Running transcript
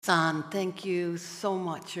Son, thank you so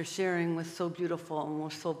much. Your sharing was so beautiful, and we're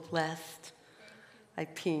so blessed by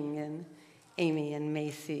Ping and Amy and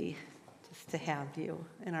Macy just to have you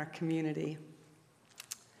in our community.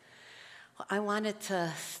 I wanted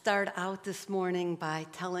to start out this morning by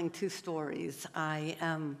telling two stories. I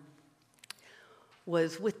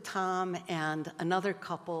was with Tom and another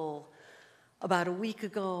couple about a week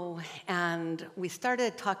ago, and we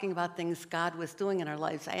started talking about things God was doing in our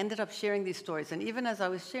lives. I ended up sharing these stories, and even as I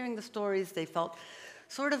was sharing the stories, they felt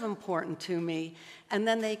sort of important to me. And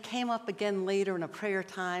then they came up again later in a prayer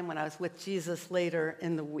time when I was with Jesus later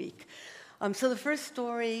in the week. So the first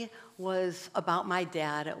story was about my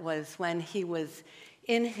dad. It was when he was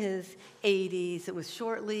in his 80s. It was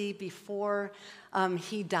shortly before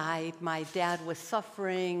he died. My dad was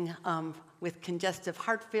suffering with congestive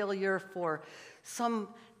heart failure for some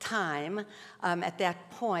time at that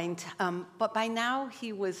point. But by now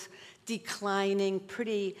he was declining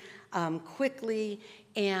pretty quickly,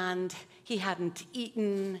 and he hadn't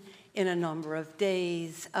eaten in a number of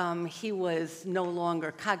days. He was no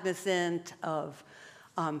longer cognizant of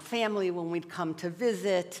family when we'd come to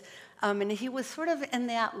visit. And he was sort of in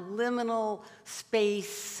that liminal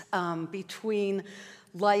space between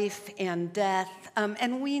life and death.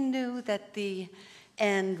 And we knew that the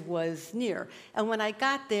end was near. And when I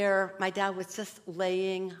got there, my dad was just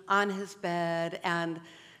laying on his bed and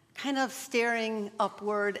kind of staring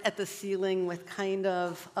upward at the ceiling with kind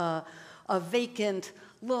of a vacant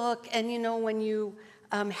look. And you know, when you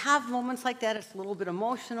have moments like that, it's a little bit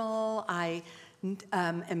emotional. I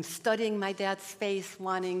am studying my dad's face,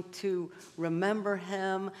 wanting to remember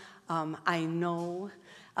him. I know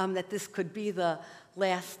that this could be the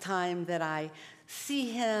last time that I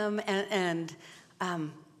see him, and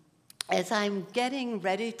as I'm getting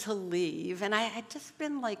ready to leave, and I had just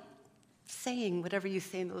been like saying whatever you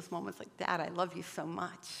say in those moments, like, Dad, I love you so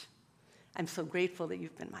much. I'm so grateful that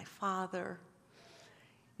you've been my father.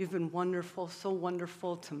 You've been wonderful, so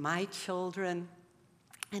wonderful to my children.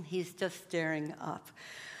 And he's just staring up.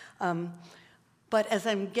 But as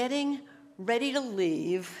I'm getting ready to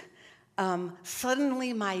leave,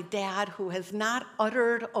 suddenly my dad, who has not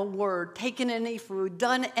uttered a word, taken any food,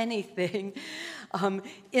 done anything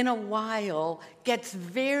in a while, gets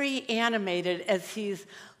very animated as he's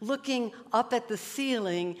looking up at the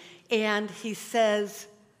ceiling, and he says,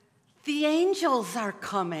 "The angels are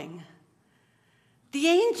coming. The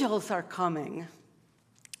angels are coming."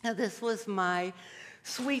 Now, this was my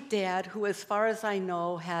sweet dad, who, as far as I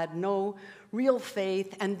know, had no real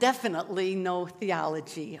faith and definitely no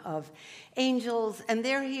theology of angels. And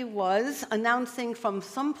there he was, announcing from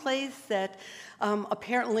some place that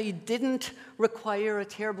apparently didn't require a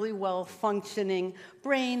terribly well-functioning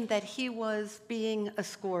brain, that he was being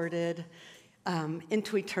escorted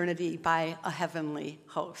into eternity by a heavenly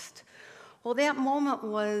host. Well, that moment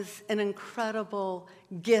was an incredible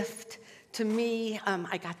gift to me.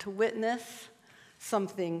 I got to witness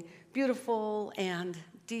something beautiful and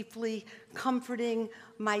deeply comforting.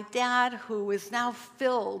 My dad, who is now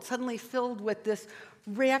suddenly filled with this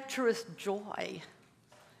rapturous joy,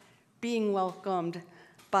 being welcomed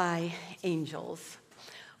by angels.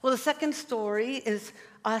 Well, the second story is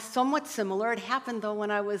somewhat similar. It happened, though,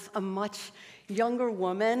 when I was a much younger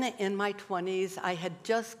woman in my 20s. I had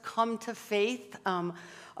just come to faith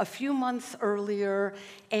a few months earlier,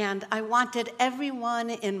 and I wanted everyone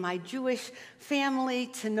in my Jewish family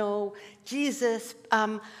to know Jesus,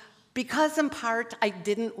 because in part I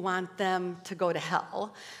didn't want them to go to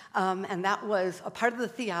hell. And that was a part of the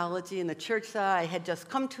theology in the church that I had just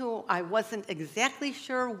come to. I wasn't exactly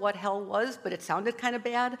sure what hell was, but it sounded kind of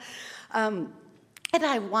bad. And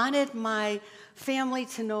I wanted my family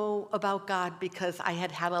to know about God because I had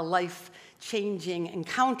had a life-changing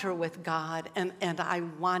encounter with God, and I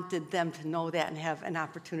wanted them to know that and have an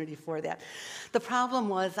opportunity for that. The problem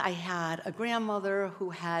was I had a grandmother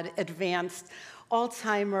who had advanced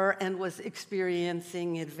Alzheimer's and was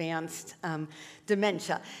experiencing advanced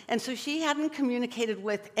dementia. And so she hadn't communicated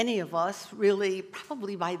with any of us, really,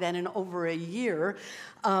 probably by then in over a year.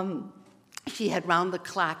 She had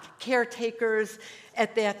round-the-clock caretakers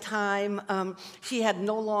at that time. She had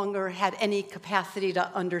no longer had any capacity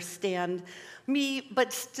to understand me,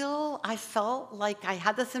 but still I felt like I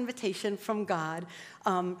had this invitation from God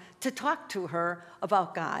to talk to her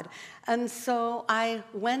about God. And so I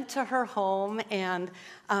went to her home, and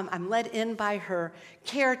I'm led in by her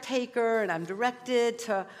caretaker, and I'm directed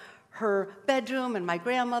to her bedroom, and my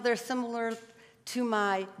grandmother, similar to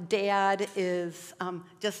my dad, is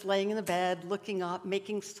just laying in the bed, looking up,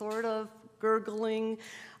 making sort of gurgling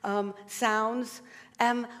sounds.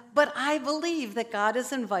 But I believe that God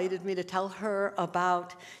has invited me to tell her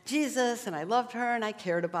about Jesus, and I loved her, and I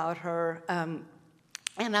cared about her.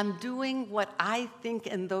 And I'm doing what I think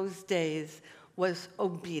in those days was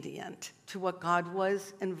obedient to what God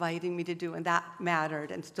was inviting me to do, and that mattered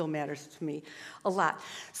and still matters to me a lot.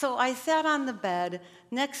 So I sat on the bed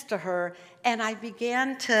next to her, and I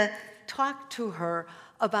began to talk to her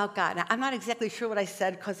about God. Now, I'm not exactly sure what I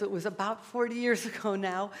said because it was about 40 years ago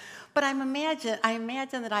now, but I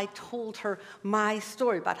imagine that I told her my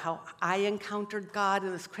story about how I encountered God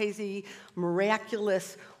in this crazy,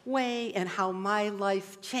 miraculous way and how my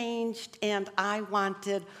life changed, and I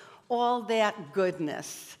wanted all that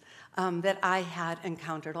goodness that I had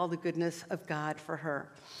encountered, all the goodness of God for her.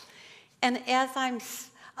 And as I'm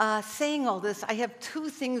saying all this, I have two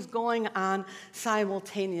things going on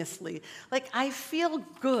simultaneously. Like, I feel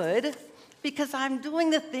good because I'm doing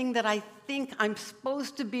the thing that I think I'm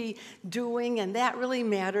supposed to be doing, and that really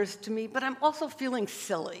matters to me, but I'm also feeling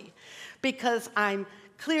silly because I'm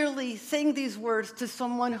clearly saying these words to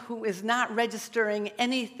someone who is not registering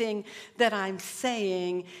anything that I'm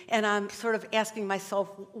saying, and I'm sort of asking myself,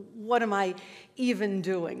 what am I even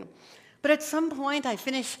doing? But at some point, I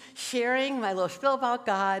finish sharing my little spiel about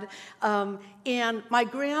God, and my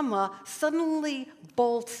grandma suddenly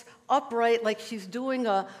bolts upright like she's doing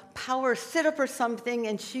a power sit-up or something,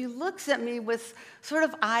 and she looks at me with sort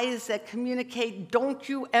of eyes that communicate, don't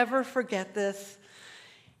you ever forget this.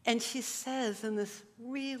 And she says in this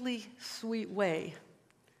really sweet way,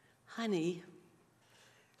 honey,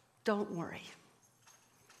 don't worry.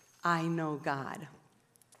 I know God.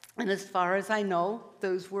 And as far as I know,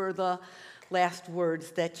 those were the last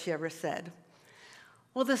words that she ever said.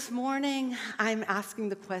 Well, this morning, I'm asking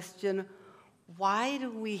the question, why do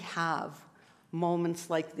we have moments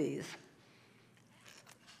like these?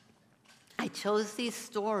 I chose these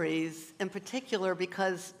stories in particular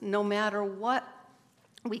because no matter what,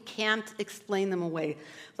 we can't explain them away.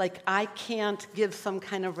 Like, I can't give some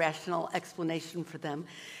kind of rational explanation for them.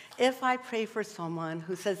 If I pray for someone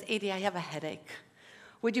who says, Adie, I have a headache,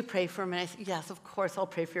 would you pray for me? And I say, yes, of course, I'll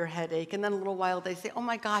pray for your headache. And then a little while they say, oh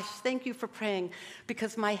my gosh, thank you for praying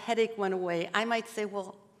because my headache went away. I might say,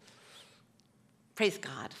 well, praise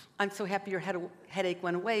God. I'm so happy your headache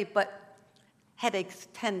went away, but headaches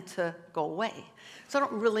tend to go away. So I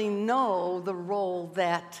don't really know the role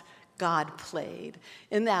that God played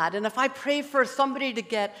in that. And if I pray for somebody to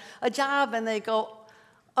get a job and they go,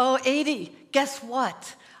 oh, Adie, guess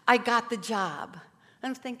what? I got the job.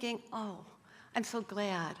 I'm thinking, oh, I'm so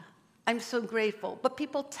glad. I'm so grateful. But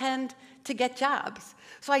people tend to get jobs.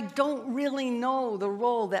 So I don't really know the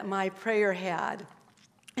role that my prayer had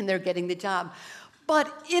in their getting the job.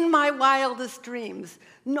 But in my wildest dreams,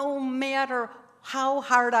 no matter how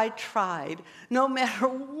hard I tried, no matter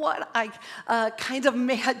what kind of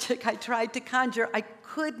magic I tried to conjure, I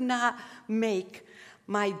could not make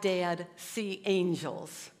my dad see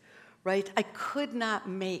angels, right? I could not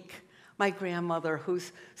make my grandmother,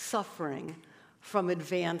 who's suffering from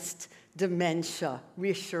advanced dementia,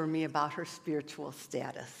 reassure me about her spiritual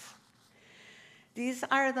status. These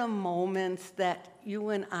are the moments that you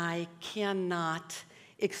and I cannot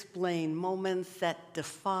explain, moments that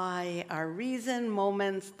defy our reason,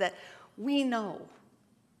 moments that we know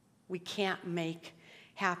we can't make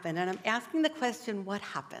happen. And I'm asking the question, what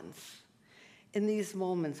happens in these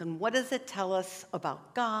moments? And what does it tell us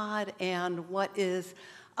about God? And what is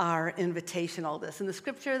our invitation, all this? And the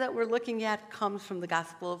scripture that we're looking at comes from the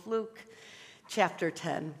Gospel of Luke, chapter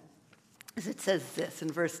 10. As it says this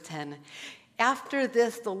in verse 10, after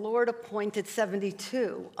this, the Lord appointed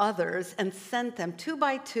 72 others and sent them 2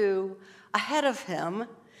 by 2 ahead of him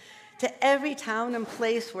to every town and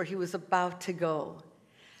place where he was about to go.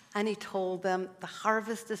 And he told them, the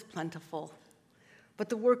harvest is plentiful, but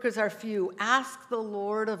the workers are few. Ask the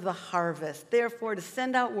Lord of the harvest, therefore, to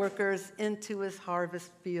send out workers into his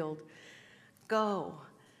harvest field. Go,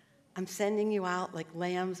 I'm sending you out like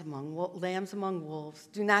lambs among wolves.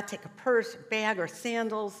 Do not take a purse, or bag, or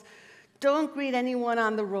sandals. Don't greet anyone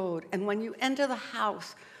on the road. And when you enter the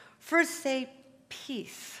house, first say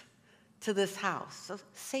peace to this house. So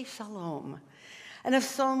say shalom. And if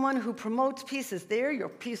someone who promotes peace is there, your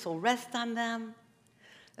peace will rest on them.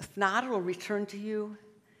 If not, it will return to you.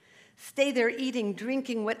 Stay there eating,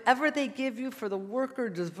 drinking, whatever they give you, for the worker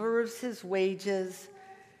deserves his wages.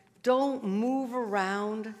 Don't move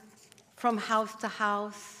around from house to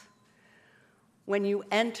house. When you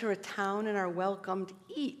enter a town and are welcomed,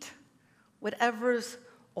 eat whatever's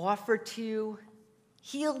offered to you.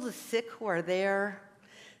 Heal the sick who are there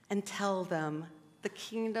and tell them the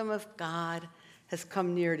kingdom of God has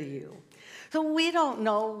come near to you. So we don't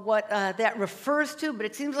know what that refers to, but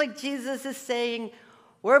it seems like Jesus is saying,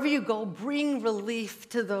 wherever you go, bring relief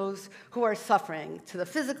to those who are suffering, to the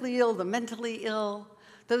physically ill, the mentally ill,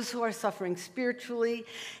 those who are suffering spiritually.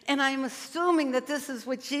 And I'm assuming that this is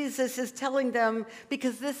what Jesus is telling them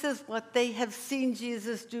because this is what they have seen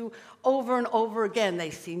Jesus do over and over again.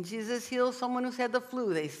 They've seen Jesus heal someone who's had the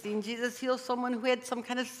flu. They've seen Jesus heal someone who had some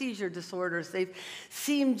kind of seizure disorders. They've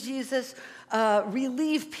seen Jesus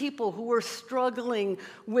relieve people who were struggling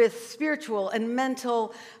with spiritual and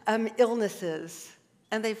mental illnesses.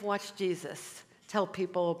 And they've watched Jesus tell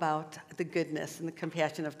people about the goodness and the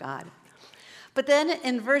compassion of God. But then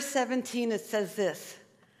in verse 17, it says this,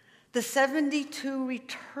 the 72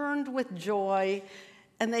 returned with joy,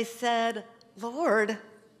 and they said, Lord,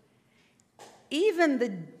 even the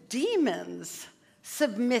demons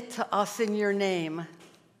submit to us in your name.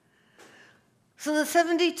 So the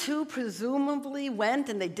 72 presumably went,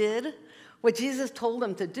 and they did what Jesus told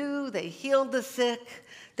them to do. They healed the sick.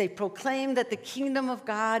 They proclaimed that the kingdom of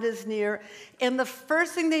God is near. And the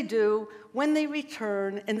first thing they do when they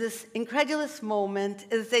return in this incredulous moment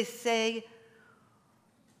is they say,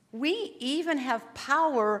 we even have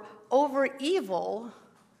power over evil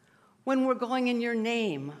when we're going in your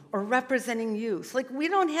name or representing you. So, we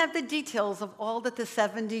don't have the details of all that the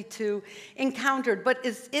 72 encountered, but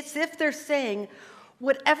it's if they're saying,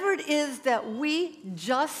 whatever it is that we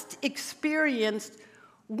just experienced,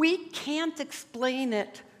 we can't explain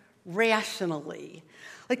it rationally.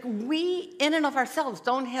 We, in and of ourselves,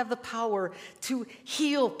 don't have the power to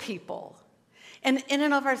heal people. And in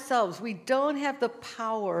and of ourselves, we don't have the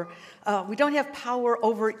power, we don't have power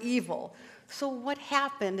over evil. So what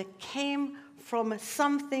happened? It came from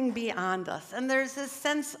something beyond us. And there's this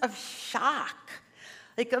sense of shock,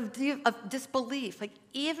 of disbelief.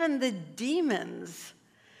 Even the demons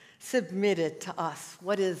submitted to us.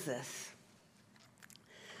 What is this?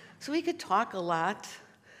 So we could talk a lot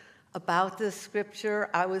about this scripture.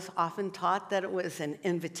 I was often taught that it was an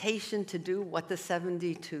invitation to do what the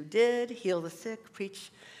 72 did, heal the sick,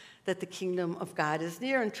 preach that the kingdom of God is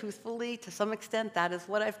near, and truthfully, to some extent, that is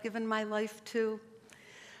what I've given my life to.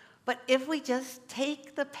 But if we just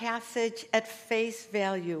take the passage at face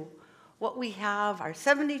value, what we have are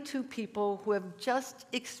 72 people who have just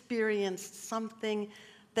experienced something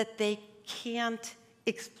that they can't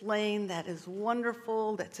explain, that is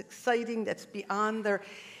wonderful, that's exciting, that's beyond their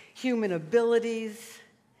human abilities.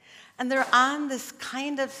 And they're on this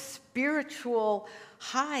kind of spiritual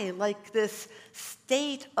high, this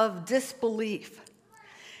state of disbelief.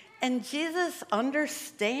 And Jesus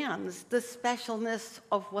understands the specialness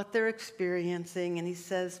of what they're experiencing, and he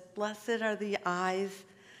says, blessed are the eyes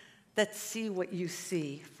that see what you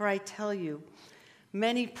see. For I tell you,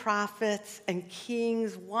 many prophets and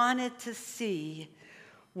kings wanted to see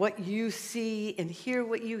what you see and hear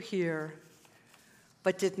what you hear,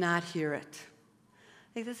 but did not hear it.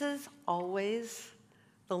 This is always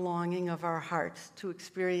the longing of our hearts, to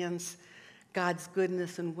experience God's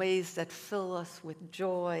goodness in ways that fill us with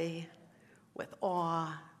joy, with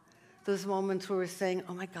awe. Those moments where we're saying,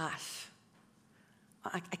 oh my gosh,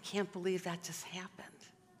 I can't believe that just happened.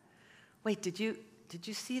 Wait, did you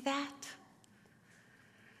see that?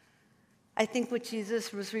 I think what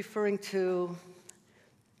Jesus was referring to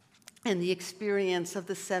and the experience of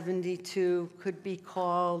the 72 could be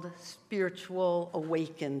called spiritual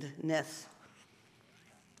awakenedness.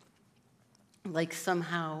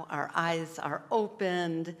 Somehow our eyes are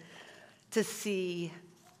opened to see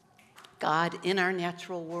God in our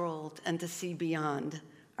natural world and to see beyond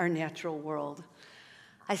our natural world.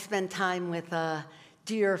 I spent time with a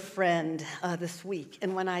dear friend this week,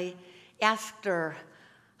 and when I asked her,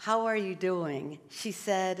 how are you doing? She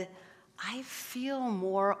said, I feel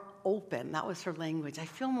more open. That was her language. I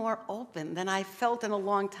feel more open than I felt in a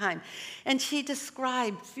long time. And she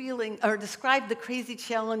described the crazy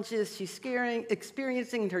challenges she's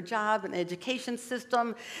experiencing in her job and education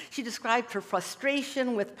system. She described her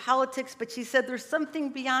frustration with politics, but she said there's something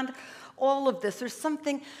beyond all of this. There's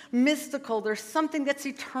something mystical. There's something that's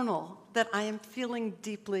eternal that I am feeling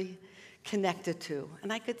deeply connected to.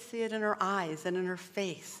 And I could see it in her eyes and in her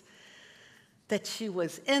face, that she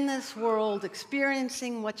was in this world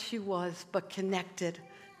experiencing what she was, but connected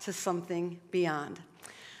to something beyond.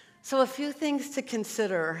 So a few things to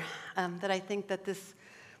consider that I think that this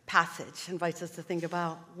passage invites us to think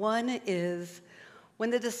about. One is, when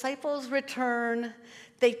the disciples return,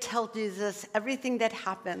 they tell Jesus everything that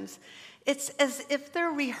happens. It's as if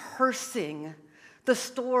they're rehearsing the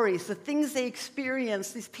stories, the things they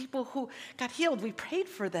experienced, these people who got healed. We prayed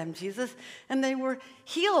for them, Jesus, and they were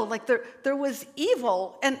healed. Like there was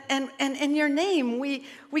evil, and in your name,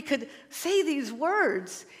 we could say these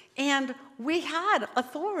words, and we had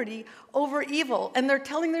authority over evil. And they're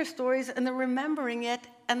telling their stories, and they're remembering it,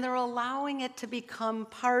 and they're allowing it to become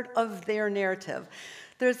part of their narrative.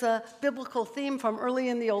 There's a biblical theme from early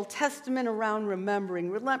in the Old Testament around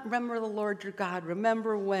remembering. Remember the Lord your God.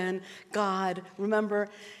 Remember when God. Remember,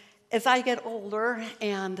 as I get older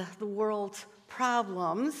and the world's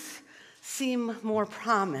problems seem more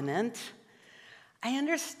prominent, I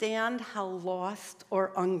understand how lost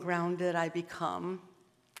or ungrounded I become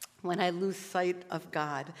when I lose sight of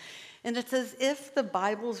God. And it's as if the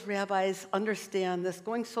Bible's rabbis understand this,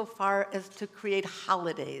 going so far as to create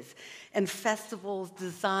holidays and festivals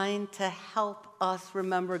designed to help us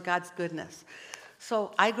remember God's goodness.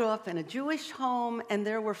 So I grew up in a Jewish home, and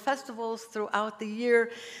there were festivals throughout the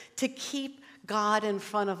year to keep God in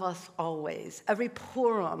front of us always. Every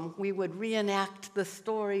Purim, we would reenact the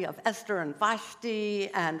story of Esther and Vashti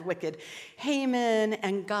and wicked Haman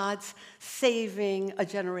and God's saving a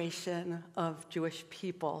generation of Jewish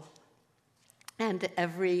people. And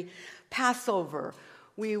every Passover,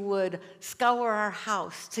 we would scour our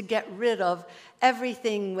house to get rid of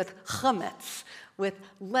everything with chametz, with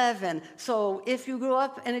leaven. So if you grew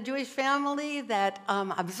up in a Jewish family that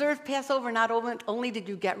observed Passover, not only did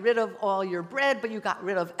you get rid of all your bread, but you got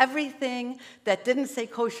rid of everything that didn't say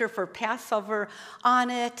kosher for Passover on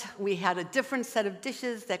it. We had a different set of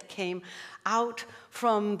dishes that came out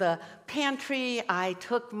from the pantry. I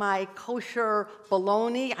took my kosher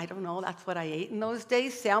bologna. I don't know, that's what I ate in those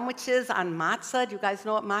days. Sandwiches on matzah. Do you guys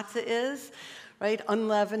know what matzah is? Right?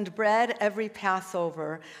 Unleavened bread every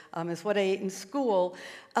Passover is what I ate in school,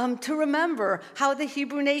 to remember how the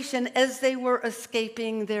Hebrew nation, as they were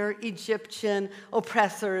escaping their Egyptian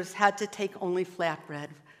oppressors, had to take only flatbread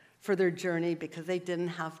for their journey because they didn't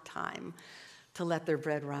have time to let their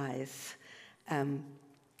bread rise in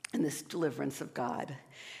this deliverance of God.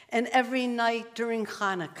 And every night during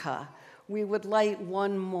Hanukkah, we would light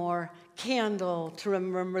one more candle to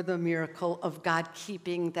remember the miracle of God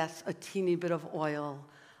keeping that's a teeny bit of oil,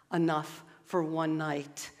 enough for one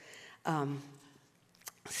night,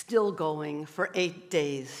 still going for 8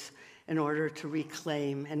 days in order to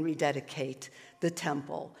reclaim and rededicate the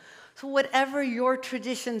temple. So whatever your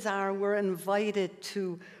traditions are, we're invited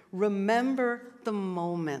to remember the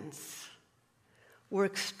moments where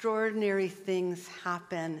extraordinary things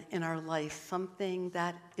happen in our life, something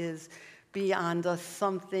that is beyond us,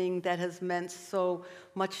 something that has meant so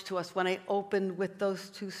much to us. When I opened with those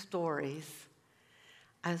two stories,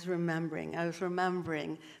 I was remembering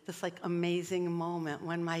this like amazing moment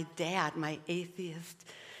when my dad, my atheist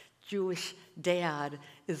Jewish dad,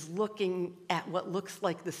 is looking at what looks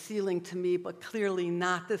like the ceiling to me, but clearly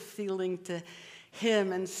not the ceiling to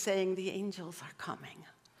him, and saying, "The angels are coming.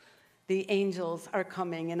 The angels are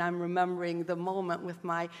coming." And I'm remembering the moment with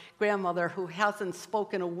my grandmother, who hasn't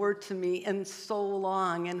spoken a word to me in so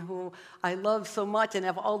long and who I love so much, and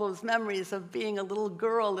have all those memories of being a little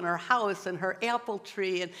girl in her house and her apple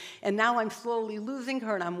tree. And now I'm slowly losing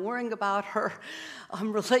her, and I'm worrying about her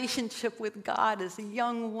relationship with God as a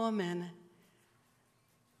young woman.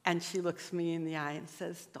 And she looks me in the eye and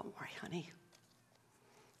says, "Don't worry, honey.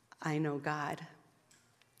 I know God."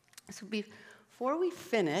 So before we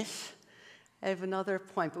finish, I have another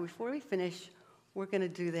point, but before we finish, we're going to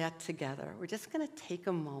do that together. We're just going to take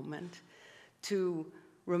a moment to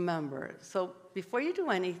remember. So before you do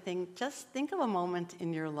anything, just think of a moment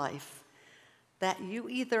in your life that you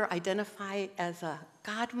either identify as a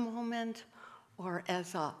God moment or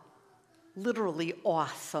as a literally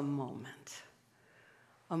awesome moment.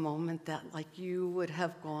 A moment that, like, you would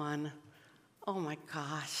have gone, "Oh my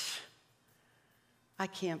gosh, I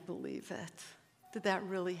can't believe it. Did that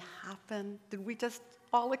really happen? Did we just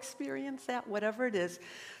all experience that?" Whatever it is.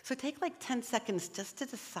 So take like 10 seconds just to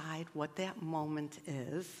decide what that moment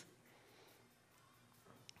is.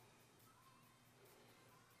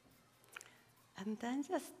 And then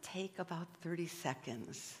just take about 30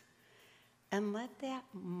 seconds and let that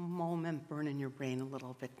moment burn in your brain a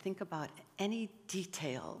little bit. Think about any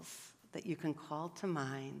details that you can call to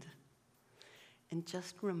mind, and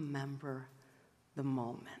just remember the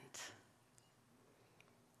moment.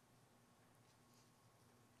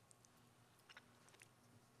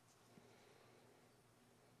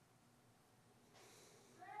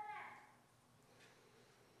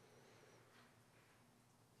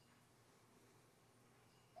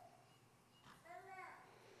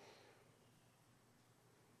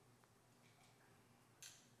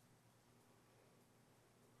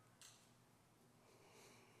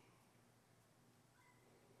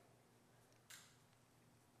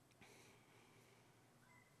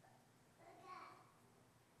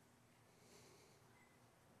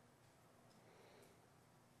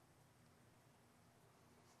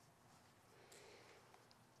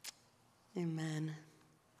 Amen.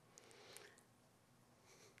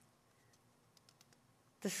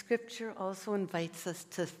 The scripture also invites us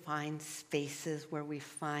to find spaces where we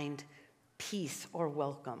find peace or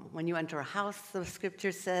welcome. When you enter a house, the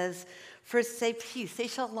scripture says, first say peace, say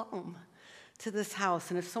shalom to this house.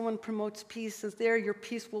 And if someone promotes peace is there, your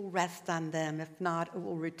peace will rest on them. If not, it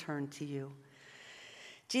will return to you.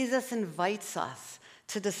 Jesus invites us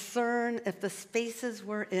to discern if the spaces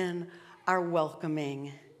we're in are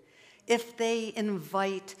welcoming, if they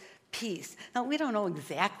invite peace. Now, we don't know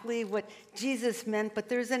exactly what Jesus meant, but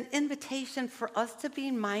there's an invitation for us to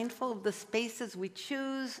be mindful of the spaces we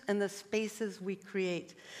choose and the spaces we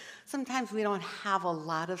create. Sometimes we don't have a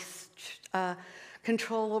lot of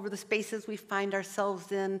control over the spaces we find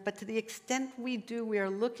ourselves in, but to the extent we do, we are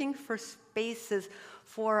looking for spaces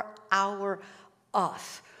for our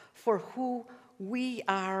us, for who we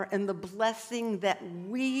are and the blessing that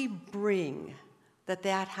we bring,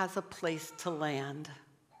 that has a place to land.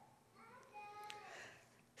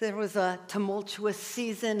 There was a tumultuous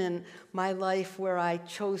season in my life where I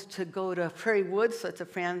chose to go to Prairie Woods, so it's a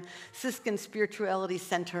Franciscan spirituality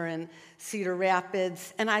center in Cedar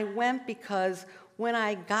Rapids, and I went because when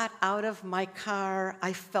I got out of my car,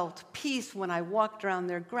 I felt peace. When I walked around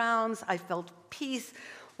their grounds, I felt peace.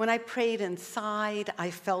 When I prayed inside, I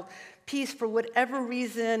felt peace. For whatever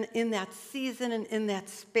reason, in that season and in that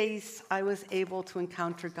space, I was able to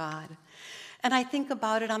encounter God. And I think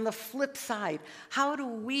about it on the flip side. How do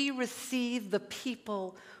we receive the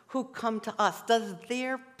people who come to us? Does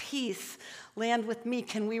their peace land with me?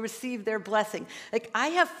 Can we receive their blessing? Like, I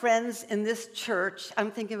have friends in this church,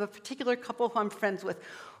 I'm thinking of a particular couple who I'm friends with,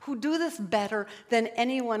 who do this better than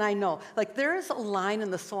anyone I know. Like, there's a line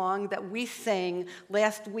in the song that we sang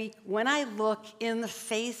last week, when I look in the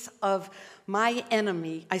face of my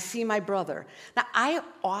enemy, I see my brother. Now, I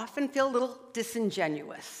often feel a little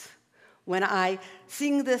disingenuous when I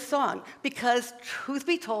sing this song, because truth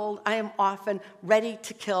be told, I am often ready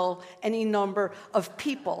to kill any number of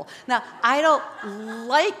people. Now, I don't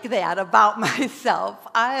like that about myself.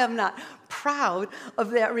 I am not proud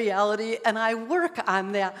of that reality, and I work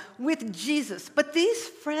on that with Jesus. But these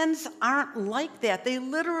friends aren't like that. They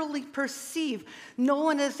literally perceive no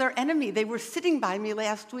one as their enemy. They were sitting by me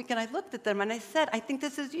last week, and I looked at them, and I said, I think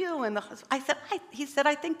this is you. And he said,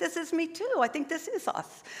 I think this is me too. I think this is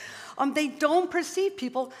us. They don't perceive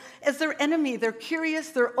people as their enemy. They're curious.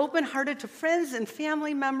 They're open-hearted to friends and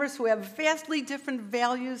family members who have vastly different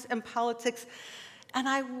values and politics. And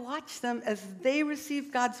I watch them as they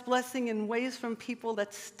receive God's blessing in ways from people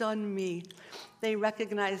that stun me. They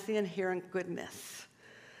recognize the inherent goodness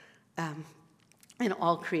in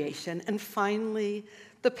all creation. And finally,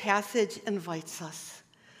 the passage invites us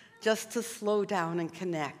just to slow down and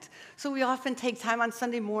connect. So we often take time on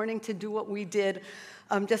Sunday morning to do what we did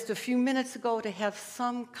just a few minutes ago, to have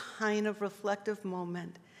some kind of reflective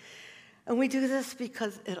moment. And we do this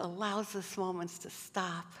because it allows us moments to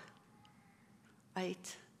stop,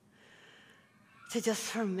 right? To just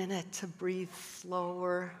for a minute to breathe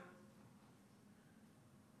slower,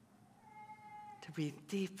 to breathe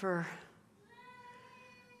deeper,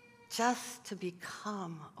 just to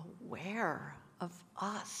become aware of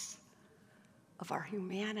us, of our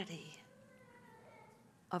humanity,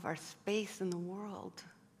 of our space in the world,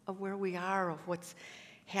 of where we are, of what's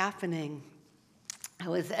happening. I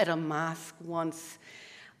was at a mosque once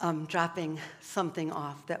dropping something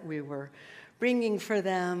off that we were bringing for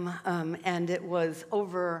them, and it was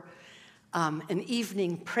over an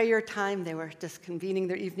evening prayer time. They were just convening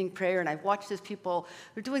their evening prayer, and I watched as people,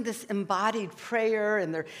 they're doing this embodied prayer,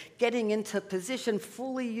 and they're getting into position,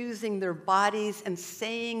 fully using their bodies and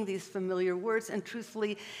saying these familiar words. And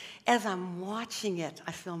truthfully, as I'm watching it,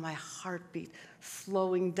 I feel my heartbeat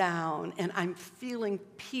slowing down, and I'm feeling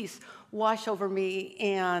peace wash over me,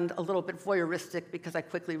 and a little bit voyeuristic because I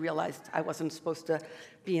quickly realized I wasn't supposed to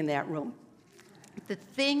be in that room. The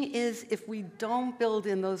thing is, if we don't build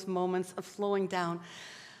in those moments of slowing down,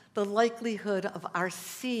 the likelihood of our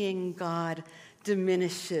seeing God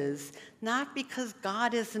diminishes, not because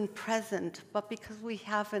God isn't present, but because we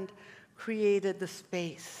haven't created the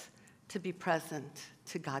space to be present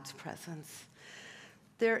to God's presence.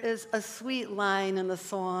 There is a sweet line in the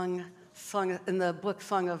song in the book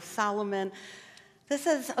Song of Solomon. This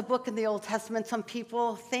is a book in the Old Testament. Some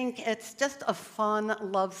people think it's just a fun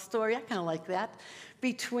love story. I kind of like that,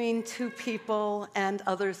 between two people, and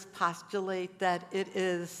others postulate that it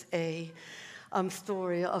is a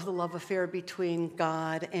story of the love affair between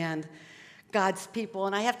God and God's people.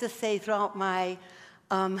 And I have to say, throughout my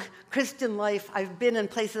Christian life, I've been in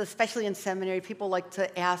places, especially in seminary, people like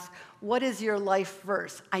to ask, what is your life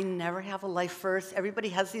verse? I never have a life verse. Everybody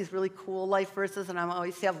has these really cool life verses, and I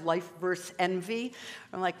always have life verse envy.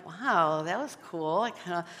 I'm like, wow, that was cool. I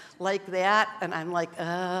kind of like that. And I'm like,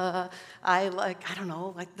 I don't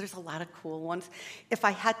know, like there's a lot of cool ones. If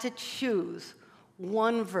I had to choose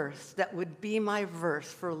one verse that would be my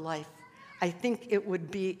verse for life, I think it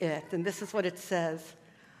would be it. And this is what it says.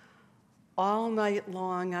 All night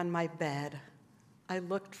long on my bed, I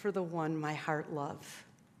looked for the one my heart loves.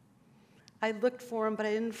 I looked for him, but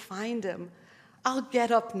I didn't find him. I'll get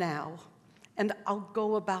up now, and I'll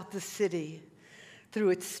go about the city,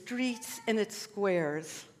 through its streets and its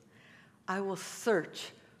squares. I will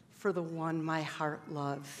search for the one my heart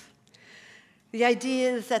loves. The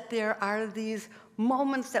idea is that there are these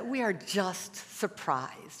moments that we are just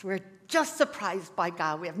surprised. We're just surprised by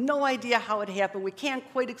God. We have no idea how it happened. We can't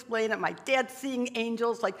quite explain it. My dad's seeing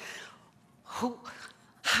angels. Like,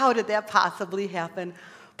 how did that possibly happen?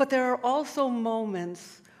 But there are also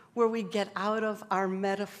moments where we get out of our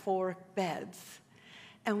metaphoric beds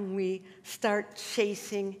and we start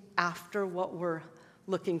chasing after what we're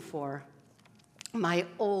looking for. My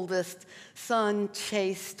oldest son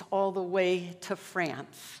chased all the way to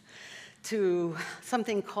France, to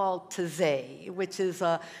something called Taizé, which is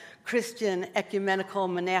a Christian ecumenical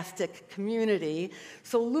monastic community.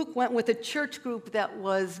 So Luke went with a church group that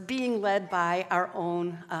was being led by our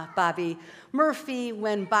own Bobby Murphy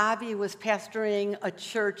when Bobby was pastoring a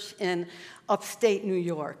church in upstate New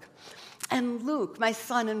York. And Luke, my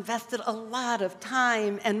son, invested a lot of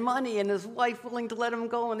time and money, and his wife willing to let him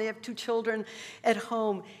go, and they have 2 children at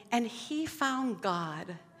home. And he found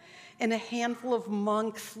God in a handful of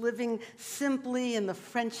monks living simply in the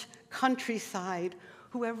French countryside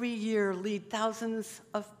who every year lead thousands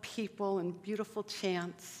of people in beautiful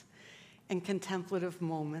chants and contemplative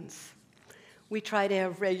moments. We try to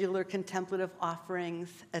have regular contemplative offerings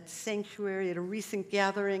at Sanctuary. At a recent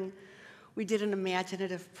gathering, we did an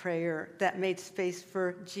imaginative prayer that made space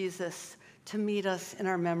for Jesus to meet us in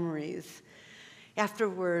our memories.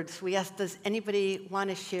 Afterwards, we asked, does anybody want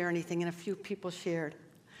to share anything? And a few people shared.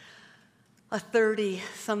 A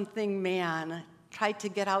 30-something man tried to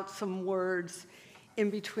get out some words in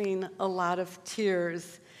between a lot of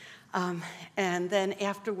tears. And then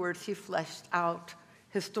afterwards, he fleshed out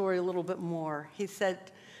his story a little bit more. He said,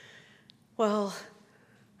 well,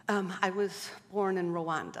 I was born in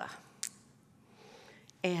Rwanda,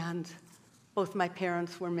 and both my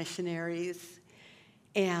parents were missionaries,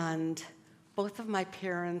 and both of my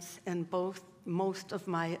parents and most of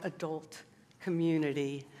my adult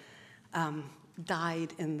community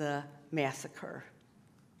died in the massacre.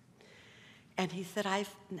 And he said,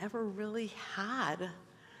 I've never really had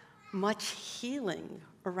much healing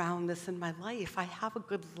around this in my life. I have a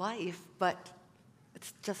good life, but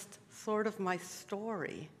it's just sort of my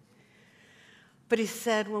story. But he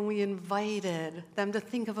said when we invited them to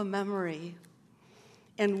think of a memory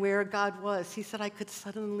and where God was, he said, I could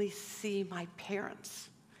suddenly see my parents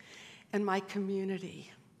and my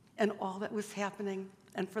community and all that was happening.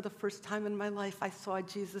 And for the first time in my life, I saw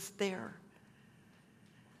Jesus there.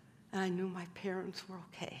 And I knew my parents were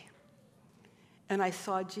okay. And I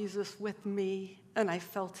saw Jesus with me, and I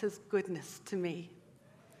felt his goodness to me.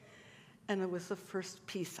 And it was the first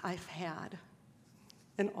peace I've had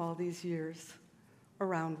in all these years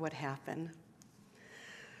around what happened.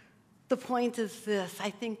 The point is this: I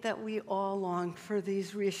think that we all long for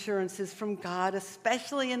these reassurances from God,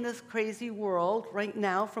 especially in this crazy world. Right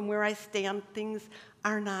now, from where I stand, things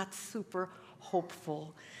are not super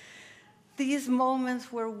hopeful. These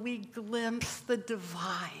moments where we glimpse the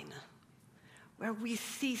divine, where we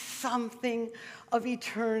see something of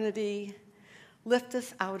eternity, lift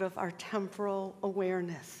us out of our temporal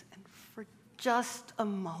awareness. And for just a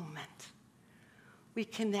moment, we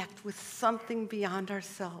connect with something beyond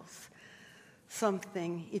ourselves,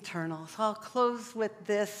 something eternal. So I'll close with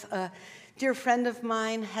this. A dear friend of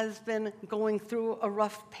mine has been going through a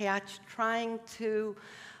rough patch, trying to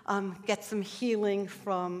get some healing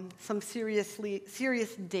from some serious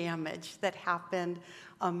damage that happened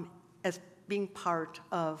as being part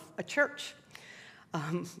of a church.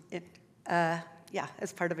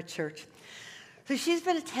 As part of a church. So she's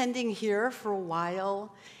been attending here for a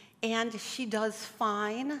while, and she does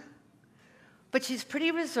fine, but she's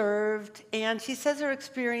pretty reserved, and she says her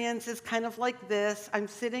experience is kind of like this. I'm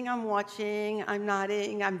sitting, I'm watching, I'm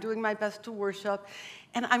nodding, I'm doing my best to worship,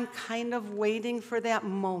 and I'm kind of waiting for that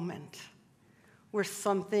moment where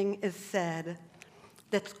something is said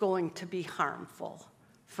that's going to be harmful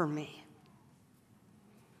for me.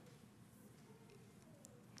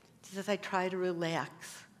 She says, I try to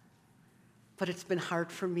relax, but it's been hard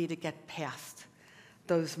for me to get past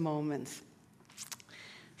those moments.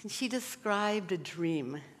 And she described a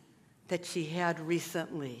dream that she had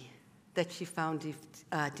recently that she found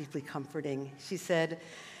deeply comforting. She said,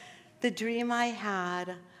 the dream I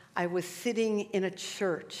had, I was sitting in a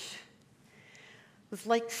church. It was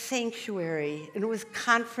like sanctuary, and it was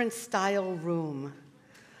conference-style room.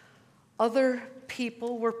 Other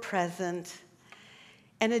people were present,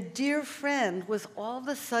 and a dear friend was all of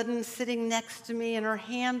a sudden sitting next to me, and her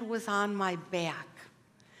hand was on my back.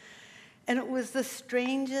 And it was the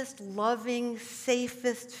strangest, loving,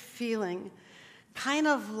 safest feeling, kind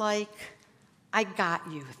of like I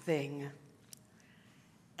got you thing.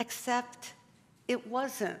 Except it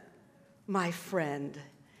wasn't my friend,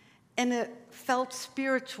 and it felt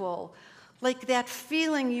spiritual, like that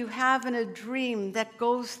feeling you have in a dream that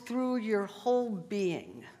goes through your whole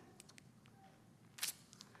being.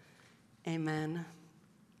 Amen.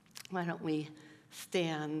 Why don't we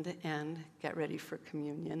stand and get ready for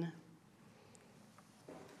communion?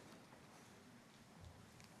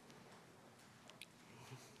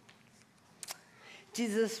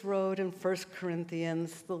 Jesus wrote in 1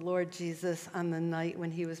 Corinthians, the Lord Jesus, on the night when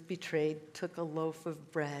he was betrayed, took a loaf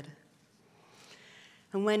of bread.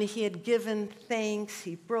 And when he had given thanks,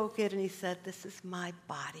 he broke it and he said, this is my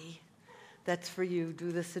body. That's for you.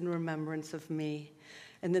 Do this in remembrance of me.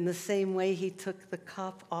 And in the same way, he took the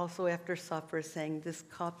cup also after supper, saying, this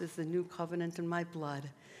cup is the new covenant in my blood.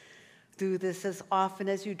 Do this as often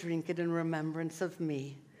as you drink it in remembrance of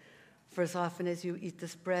me. For as often as you eat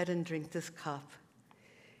this bread and drink this cup,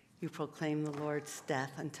 you proclaim the Lord's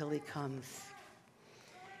death until he comes.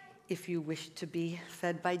 If you wish to be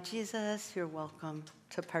fed by Jesus, you're welcome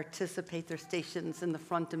to participate. There's stations in the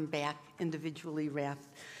front and back, individually wrapped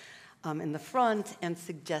in the front, and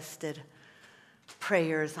suggested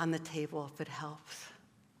prayers on the table if it helps.